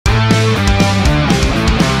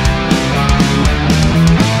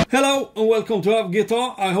Hello and welcome to Have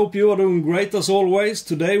Guitar. I hope you are doing great as always.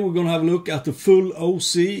 Today we're going to have a look at the full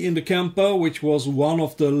OC in the Kemper, which was one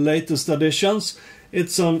of the latest additions.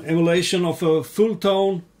 It's an emulation of a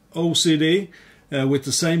Fulltone OCD with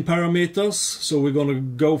the same parameters. So we're going to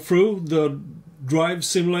go through the drive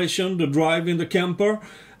simulation, the drive in the Kemper,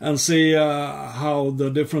 and see how the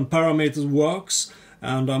different parameters works.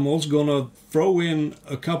 And I'm also going to throw in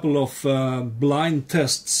a couple of blind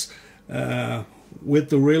tests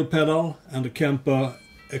with the real pedal and the Kemper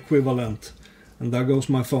equivalent. And there goes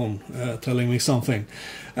my phone telling me something.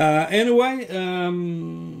 Anyway,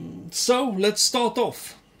 so let's start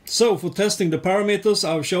off. So for testing the parameters,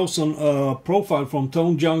 I've chosen a profile from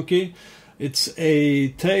ToneJunkie. It's a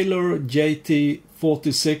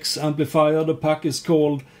TLer46 amplifier. The pack is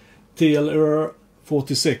called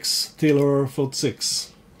TLer46,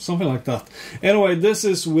 something like that. Anyway, this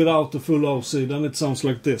is without the full OC, then it sounds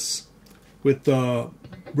like this, with the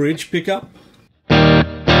bridge pickup.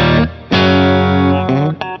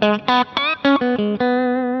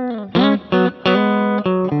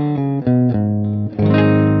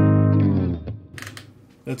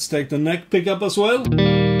 Let's take the neck pickup as well.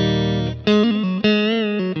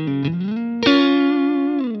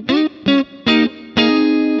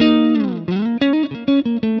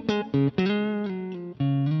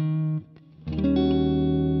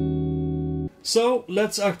 So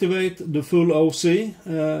let's activate the full OC.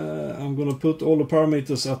 I'm gonna put all the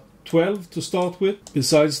parameters at 12 to start with,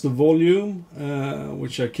 besides the volume,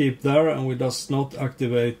 which I keep there, and we does not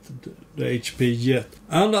activate the HP yet.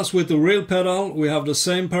 And as with the real pedal, we have the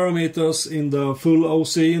same parameters in the full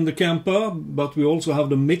OC in the Kemper, but we also have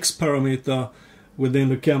the mix parameter within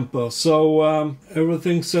the Kemper. So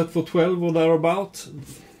everything set for 12 or thereabout.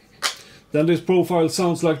 Then this profile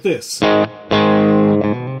sounds like this.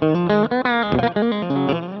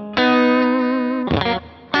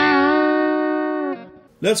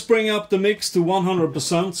 Let's bring up the mix to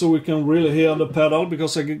 100% so we can really hear the pedal,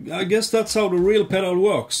 because I guess that's how the real pedal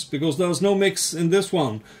works, because there's no mix in this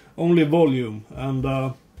one, only volume. And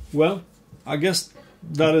well, I guess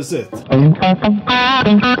that is it.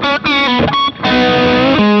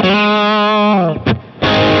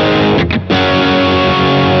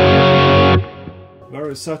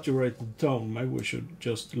 Very saturated tone. Maybe we should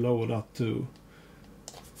just lower that to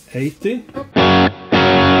 80.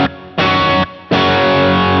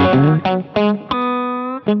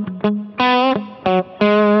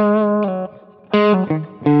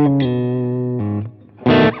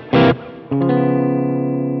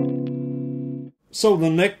 So the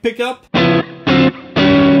neck pickup.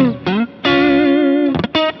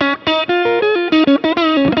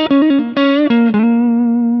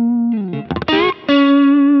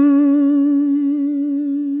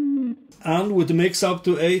 And with the mix up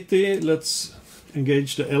to 80, let's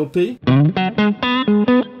engage the LP.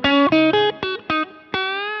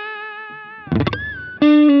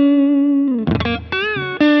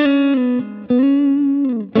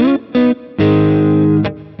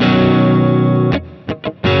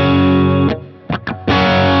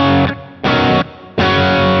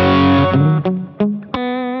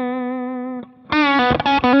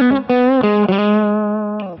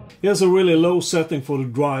 Here's a really low setting for the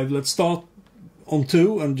drive. Let's start on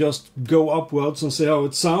 2 and just go upwards and see how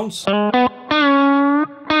it sounds.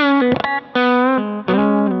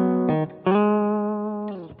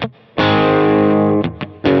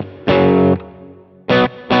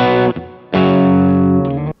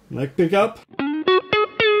 Neck pickup.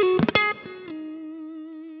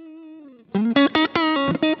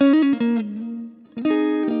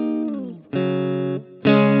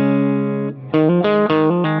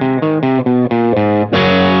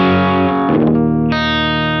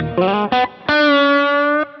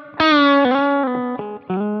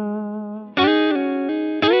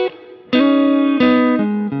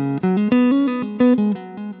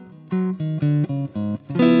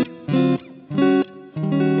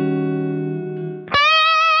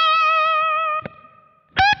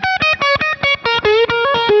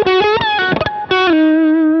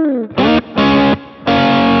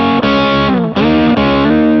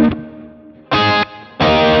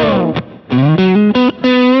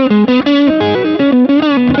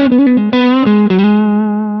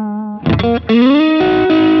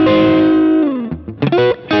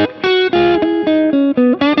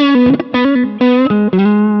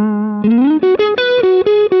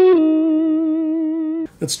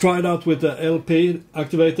 Let's try it out with the LP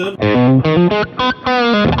activated.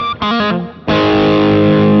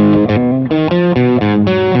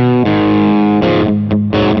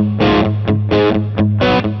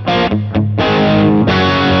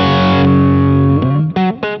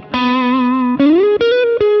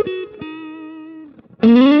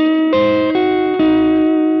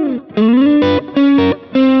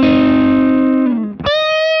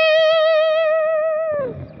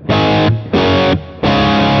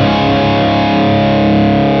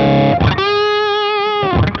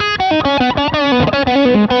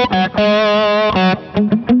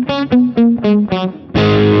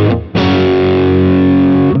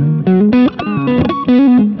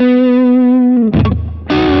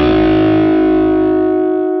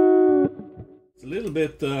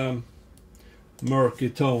 murky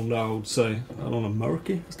tone, I would say. I don't know,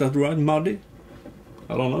 murky? Is that right? Muddy?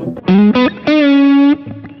 I don't know.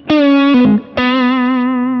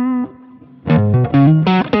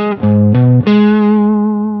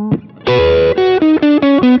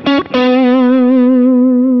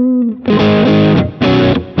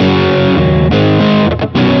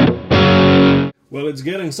 Well, it's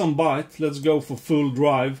getting some bite. Let's go for full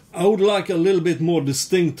drive. I would like a little bit more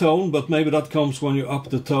distinct tone, but maybe that comes when you up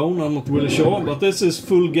the tone. I'm not really sure, but this is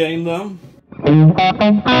full gain then.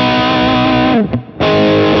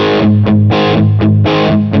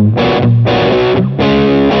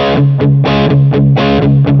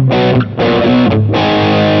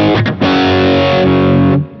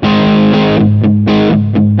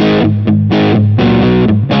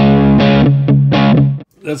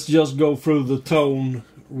 Let's just go through the tone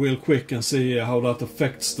real quick and see how that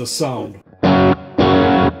affects the sound. Not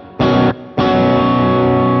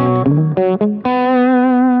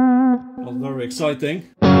very exciting.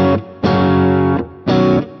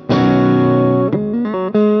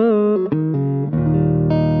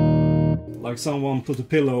 Like someone put a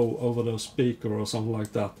pillow over the speaker or something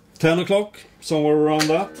like that. 10 o'clock, somewhere around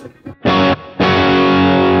that.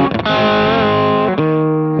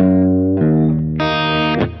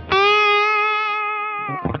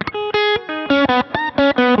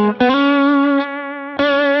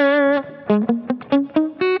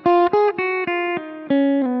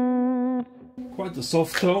 Quite a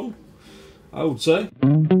soft tone, I would say.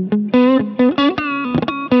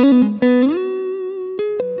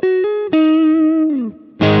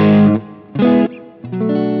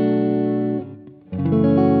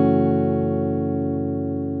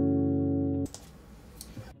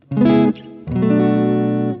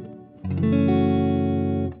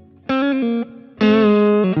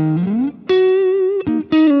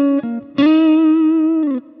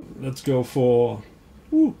 Let's go for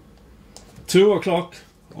 2 o'clock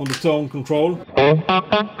on the tone control.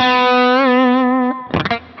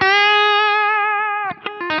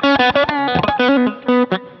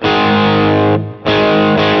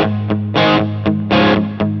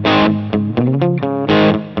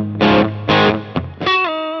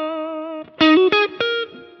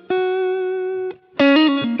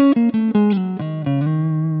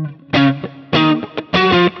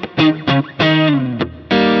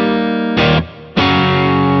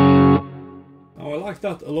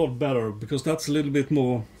 That a lot better, because that's a little bit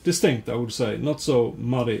more distinct, I would say, not so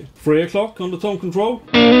muddy. 3 o'clock on the tone control.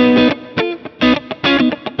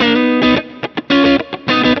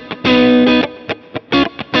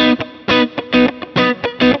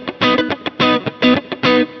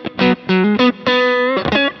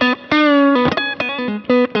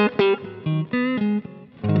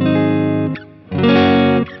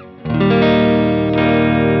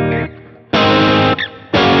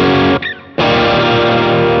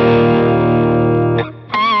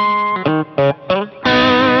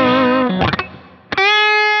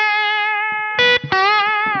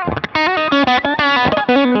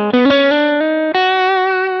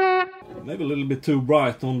 Maybe a little bit too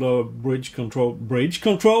bright on the bridge control. Bridge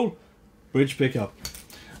pickup.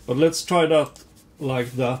 But let's try that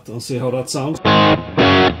like that and see how that sounds.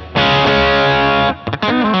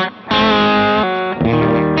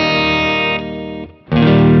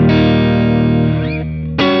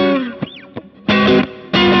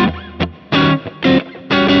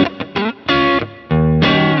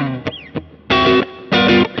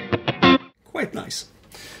 Quite nice.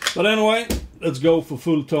 But anyway, let's go for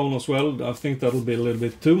full tone as well. I think that'll be a little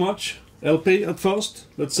bit too much. LP at first.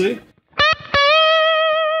 Let's see.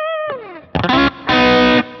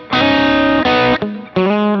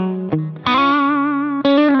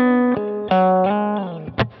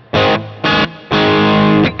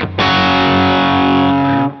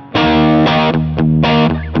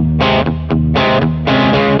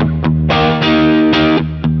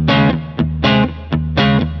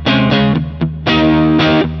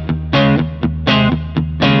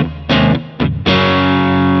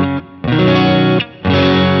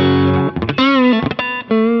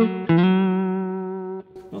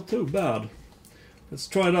 Too bad. Let's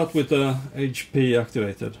try that with the HP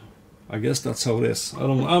activated. I guess that's how it is.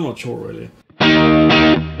 I'm not sure really.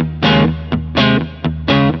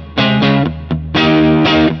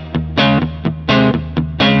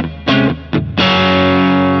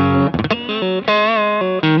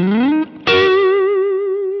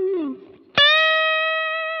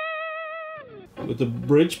 With the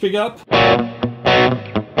bridge pickup.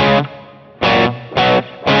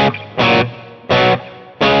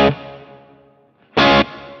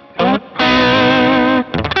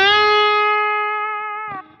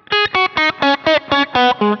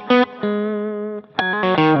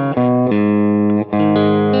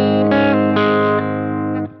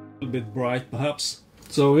 bit bright perhaps.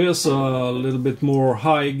 So here's a little bit more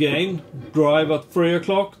high gain. Drive at 3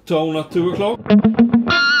 o'clock, tone at 2 o'clock.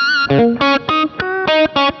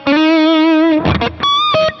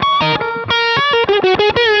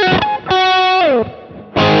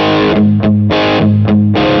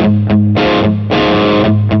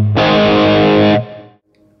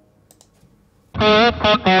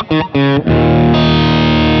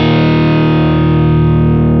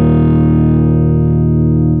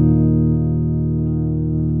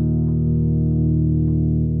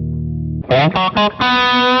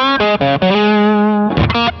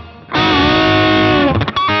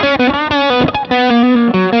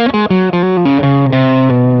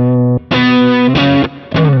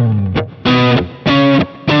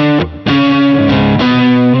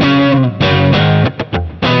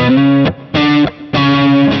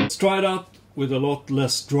 Try it out with a lot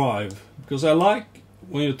less drive, because I like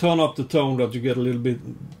when you turn up the tone that you get a little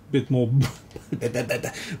bit more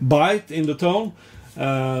bite in the tone.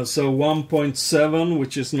 So 1.7,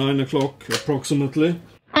 which is 9 o'clock approximately.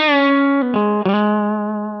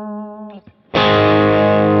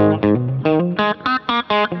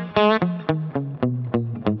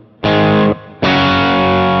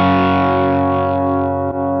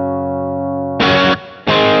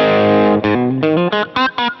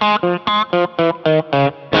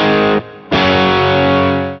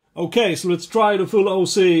 Okay, so let's try the full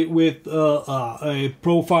OC with a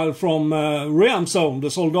profile from Reampzone, the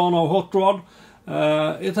Soldano Hot Rod.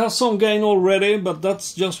 It has some gain already, but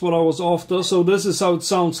that's just what I was after. So this is how it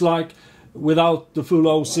sounds like without the full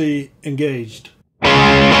OC engaged.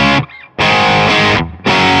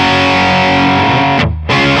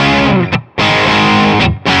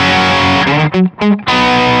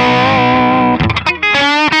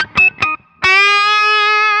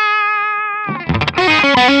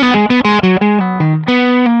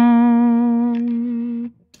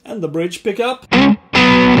 And the bridge pickup.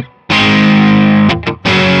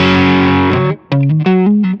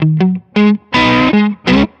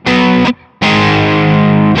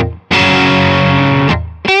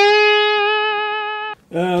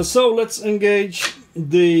 So let's engage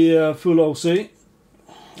the full OC.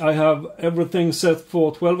 I have everything set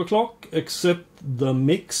for 12 o'clock except the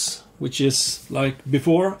mix, which is like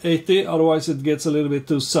before 80, otherwise it gets a little bit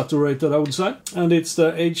too saturated, I would say. And it's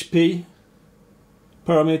the HP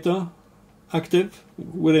parameter active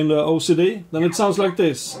within the OCD. Then it sounds like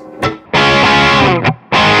this.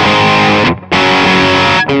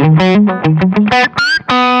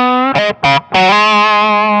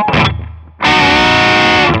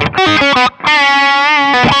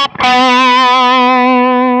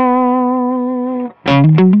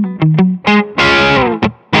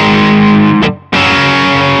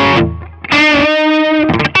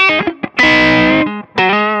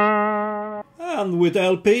 And with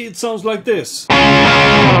LP it sounds like this.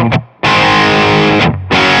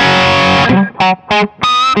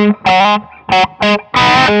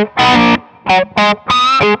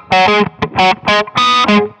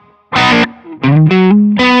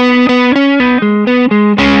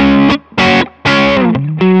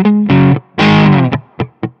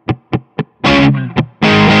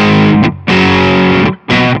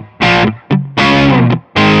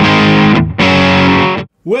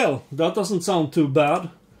 Well, that doesn't sound too bad.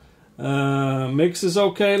 Mix is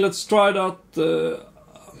okay. Let's try that.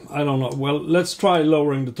 I don't know. Well, let's try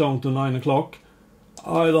lowering the tone to 9 o'clock.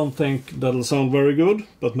 I don't think that'll sound very good,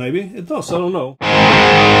 but maybe it does. I don't know.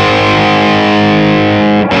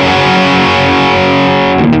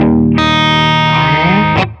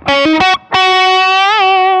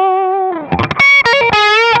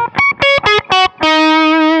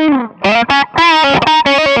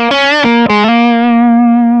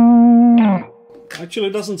 Actually,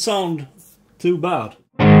 it doesn't sound too bad.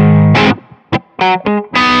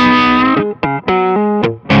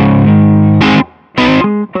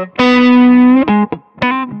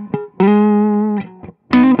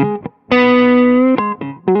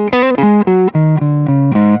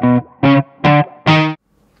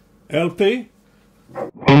 LP.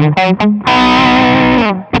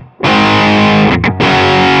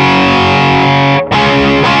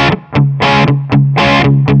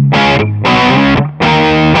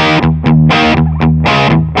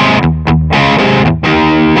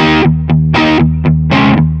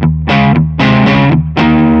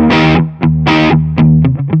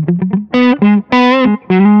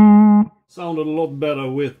 Sounded a lot better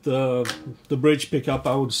with the bridge pickup,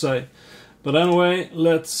 I would say. But anyway,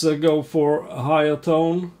 let's go for a higher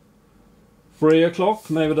tone. 3 o'clock,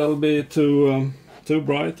 maybe that'll be too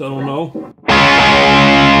bright, I don't know.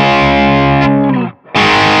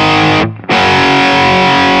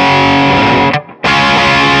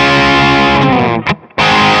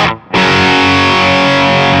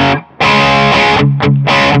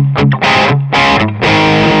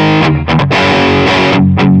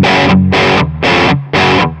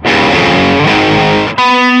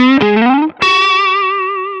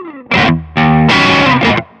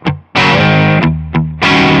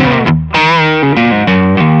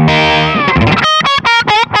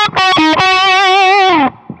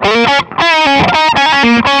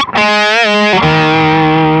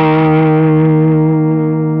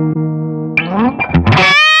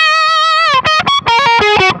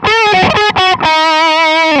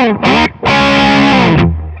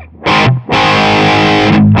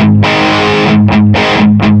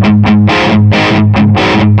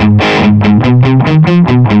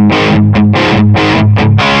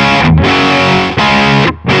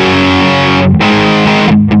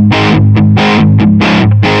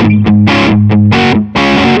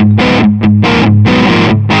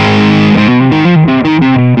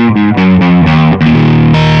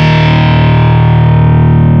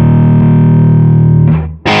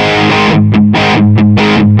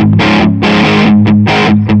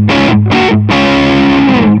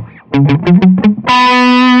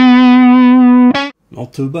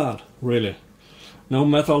 not too bad, really. No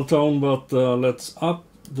metal tone, but let's up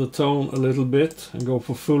the tone a little bit and go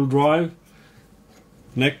for full drive.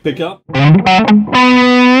 Neck pickup.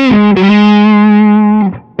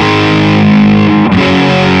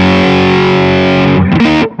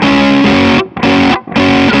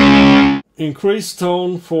 Increase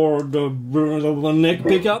tone for the neck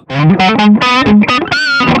pickup.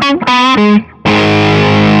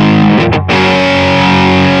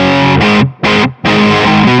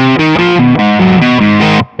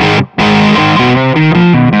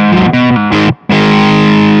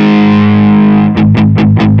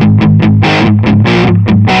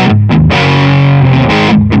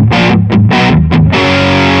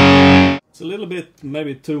 It's a little bit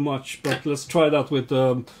maybe too much, but let's try that with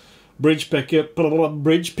the bridge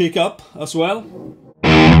pickup as well.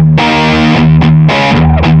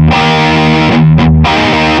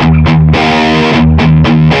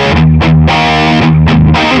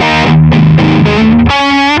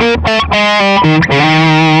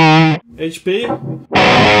 HP.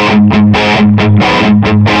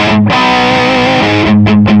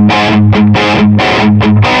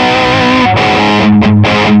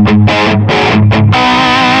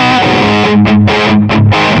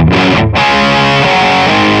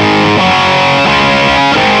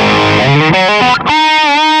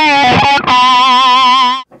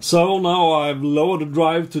 So now I've lowered the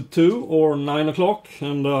drive to 2 or 9 o'clock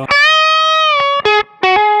and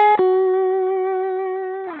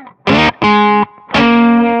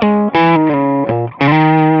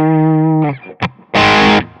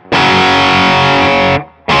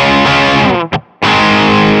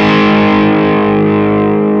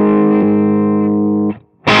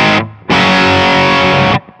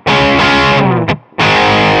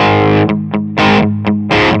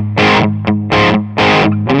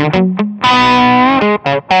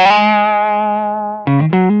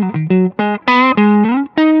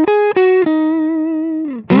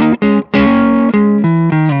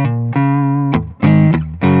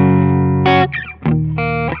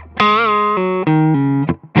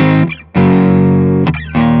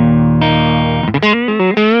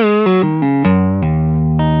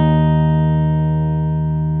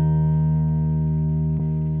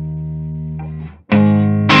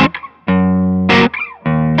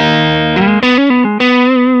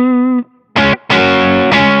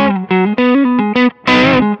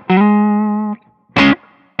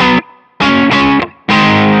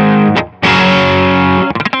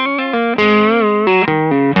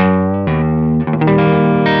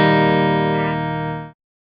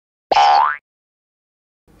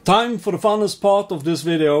time for the funnest part of this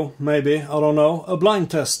video, maybe, I don't know, a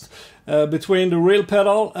blind test between the real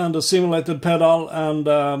pedal and the simulated pedal,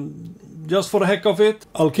 and just for the heck of it,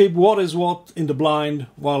 I'll keep what is what in the blind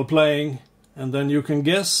while playing, and then you can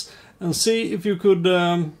guess and see if you could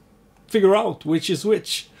figure out which is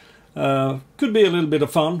which. Could be a little bit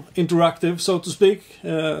of fun, interactive, so to speak,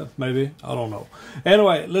 maybe, I don't know.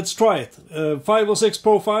 Anyway, let's try it. 5 or 6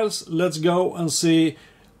 profiles, let's go and see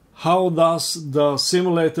how does the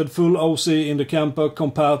simulated full OC in the Kemper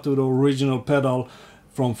compare to the original pedal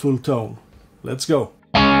from Fulltone. Let's go.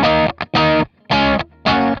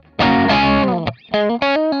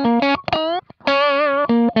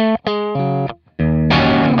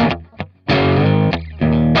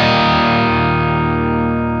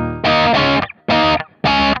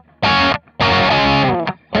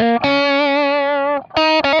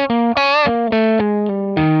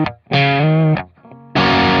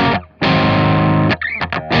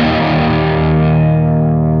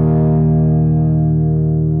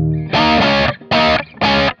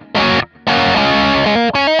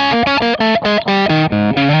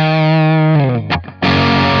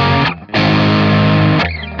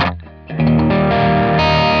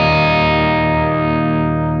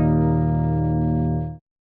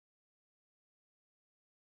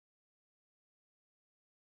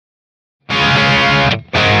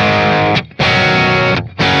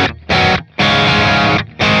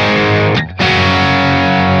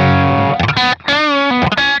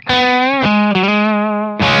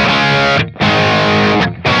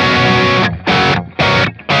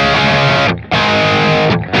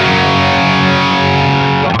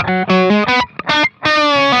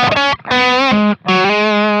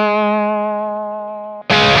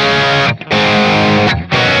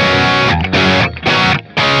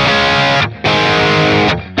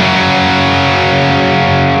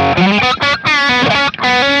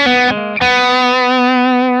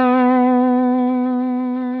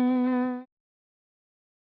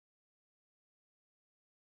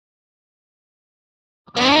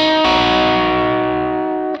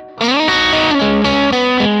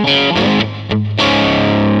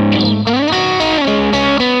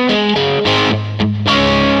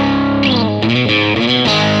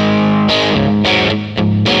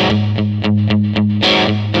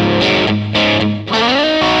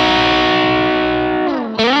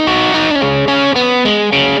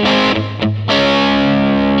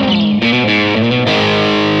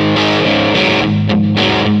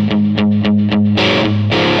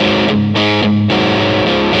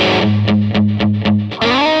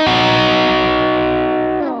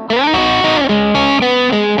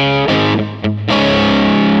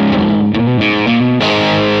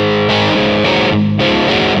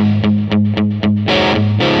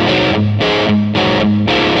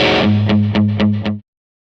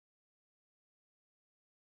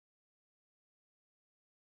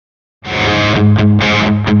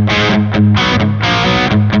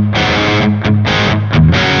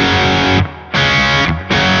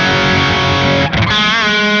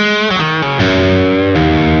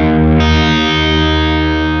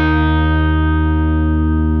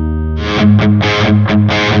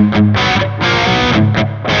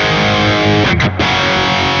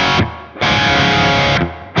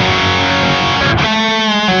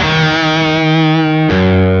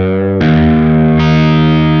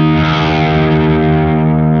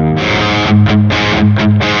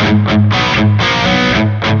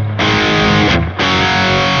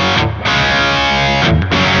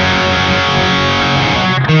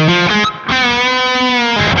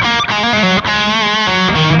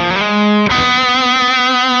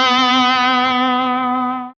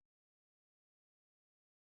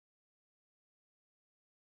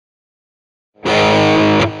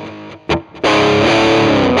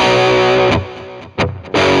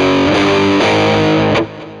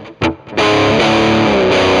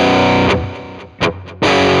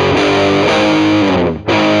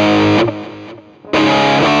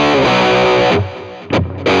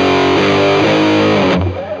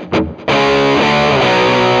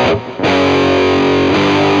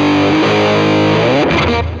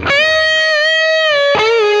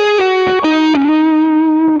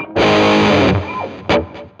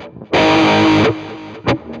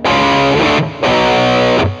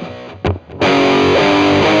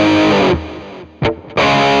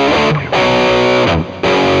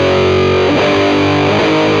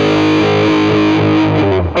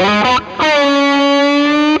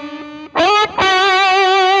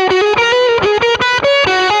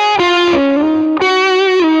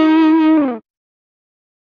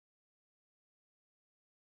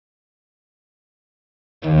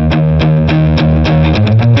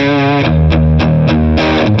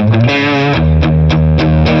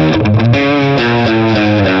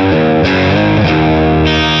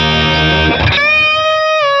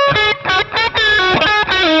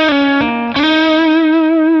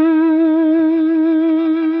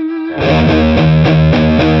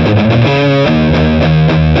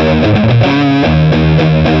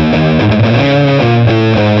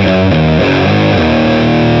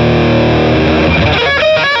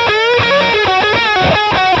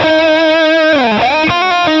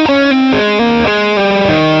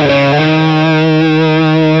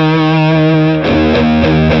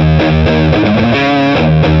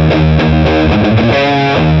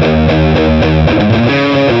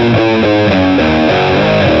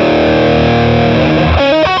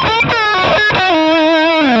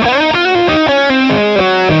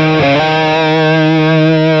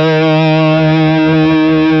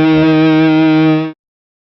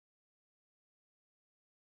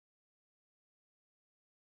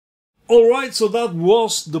 Alright, so that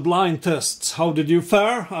was the blind tests. How did you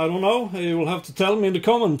fare? I don't know. You will have to tell me in the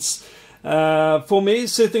comments. For me,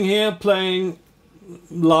 sitting here playing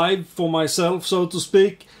live for myself, so to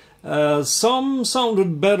speak, some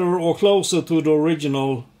sounded better or closer to the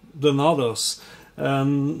original than others.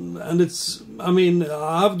 And it's, I mean,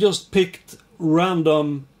 I've just picked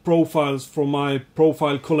random profiles from my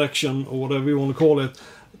profile collection, or whatever you want to call it,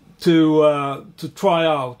 to try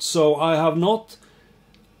out. So I have not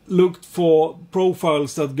looked for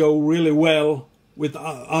profiles that go really well with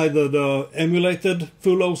either the emulated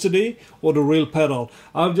full OCD or the real pedal.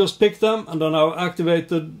 I've just picked them and then I've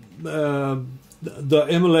activated the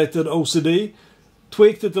emulated OCD,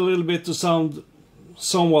 tweaked it a little bit to sound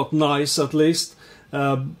somewhat nice at least,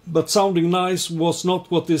 but sounding nice was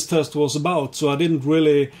not what this test was about, so I didn't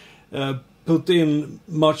really put in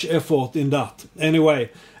much effort in that. Anyway,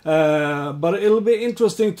 but it'll be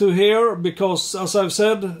interesting to hear, because as I've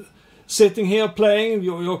said, sitting here playing,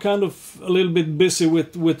 you're kind of a little bit busy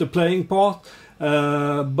with the playing part,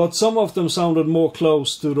 but some of them sounded more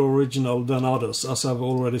close to the original than others, as I've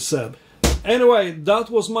already said. Anyway, that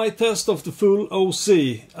was my test of the full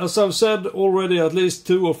OC. As I've said already at least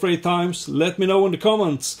 2 or 3 times, let me know in the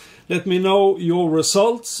comments. Let me know your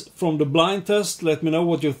results from the blind test. Let me know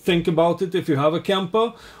what you think about it if you have a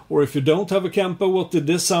Kemper, or if you don't have a Kemper, what did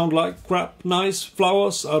this sound like? Crap, nice,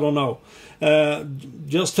 flowers, I don't know.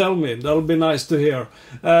 Just tell me, that'll be nice to hear.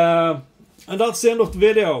 And that's the end of the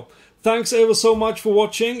video. Thanks ever so much for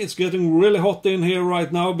watching. It's getting really hot in here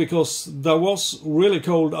right now because there was really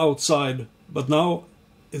cold outside, but now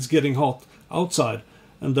it's getting hot outside,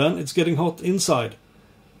 and then it's getting hot inside.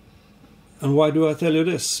 And why do I tell you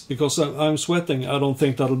this? Because I'm sweating. I don't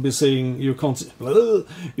think that'll be seeing, you can't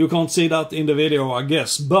see that in the video, I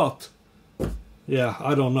guess, but yeah,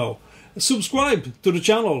 I don't know. Subscribe to the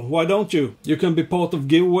channel, why don't you? You can be part of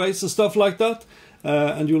giveaways and stuff like that.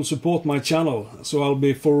 And you'll support my channel, so I'll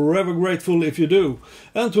be forever grateful if you do.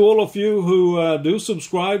 And to all of you who do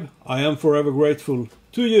subscribe, I am forever grateful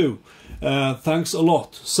to you. Thanks a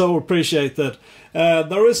lot, so appreciated.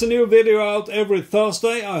 There is a new video out every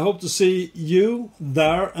Thursday. I hope to see you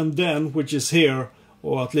there and then, which is here,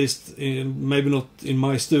 or at least maybe not in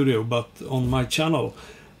my studio, but on my channel,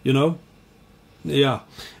 you know. Yeah.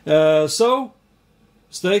 So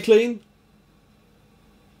stay clean,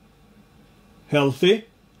 healthy,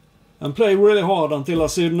 and play really hard until I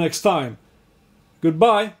see you next time.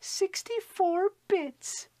 Goodbye. 64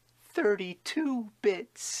 bits, 32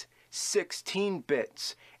 bits, 16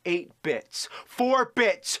 bits, 8 bits, 4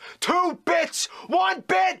 bits, 2 bits, 1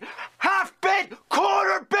 bit, half bit,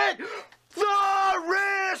 quarter bit, the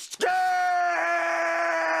wrist game!